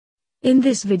In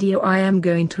this video I am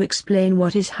going to explain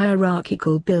what is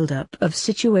hierarchical buildup of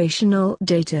situational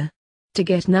data. To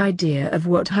get an idea of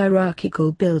what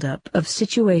hierarchical buildup of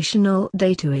situational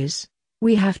data is,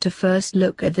 we have to first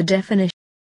look at the definition.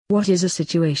 What is a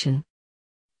situation?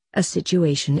 A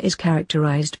situation is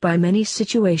characterized by many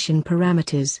situation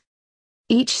parameters.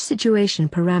 Each situation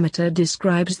parameter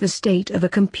describes the state of a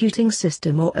computing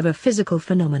system or of a physical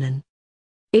phenomenon.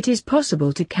 It is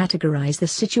possible to categorize the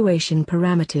situation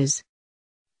parameters.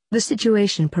 The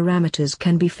situation parameters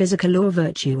can be physical or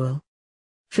virtual.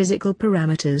 Physical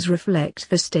parameters reflect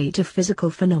the state of physical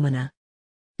phenomena.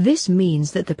 This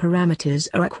means that the parameters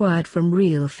are acquired from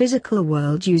real physical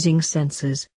world using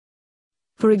sensors.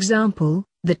 For example,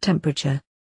 the temperature.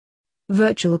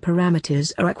 Virtual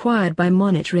parameters are acquired by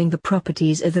monitoring the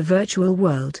properties of the virtual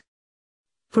world.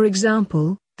 For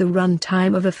example, the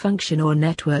runtime of a function or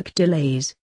network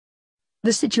delays.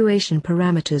 The situation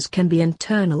parameters can be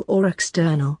internal or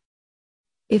external.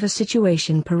 If a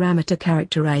situation parameter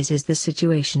characterizes the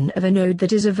situation of a node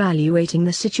that is evaluating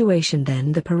the situation,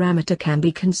 then the parameter can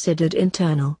be considered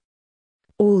internal.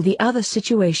 All the other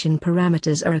situation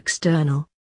parameters are external.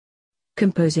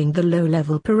 Composing the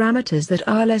low-level parameters that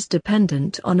are less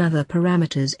dependent on other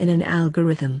parameters in an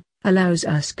algorithm allows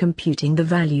us computing the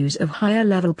values of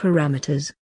higher-level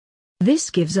parameters. This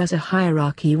gives us a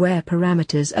hierarchy where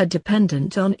parameters are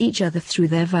dependent on each other through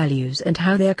their values and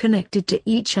how they are connected to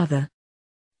each other.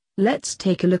 Let's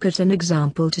take a look at an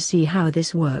example to see how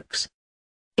this works.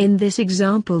 In this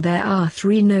example there are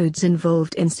 3 nodes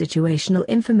involved in situational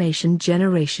information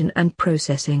generation and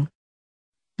processing.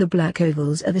 The black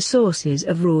ovals are the sources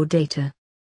of raw data.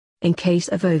 In case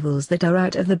of ovals that are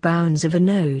out of the bounds of a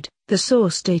node, the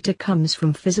source data comes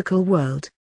from physical world.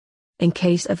 In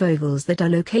case of ovals that are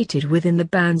located within the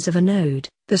bounds of a node,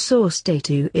 the source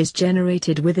data is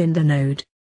generated within the node.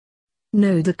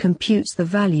 Node that computes the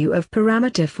value of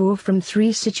parameter 4 from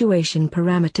 3 situation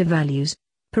parameter values,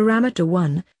 parameter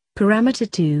 1,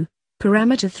 parameter 2,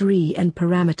 parameter 3 and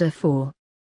parameter 4.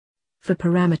 For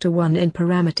parameter 1 and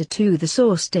parameter 2 the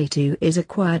source data is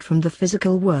acquired from the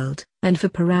physical world, and for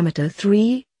parameter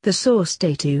 3, the source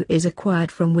data is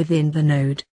acquired from within the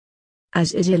node.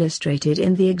 As is illustrated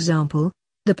in the example,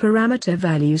 the parameter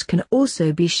values can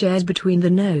also be shared between the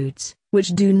nodes, which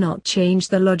do not change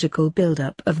the logical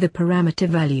buildup of the parameter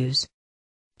values.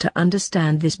 To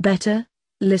understand this better,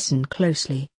 listen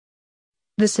closely.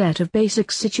 The set of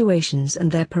basic situations and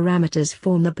their parameters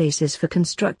form the basis for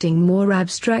constructing more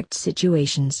abstract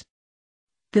situations.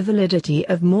 The validity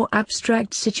of more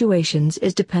abstract situations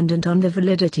is dependent on the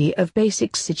validity of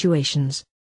basic situations.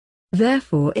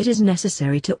 Therefore it is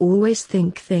necessary to always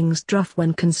think things through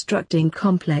when constructing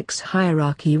complex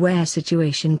hierarchy where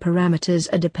situation parameters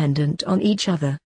are dependent on each other.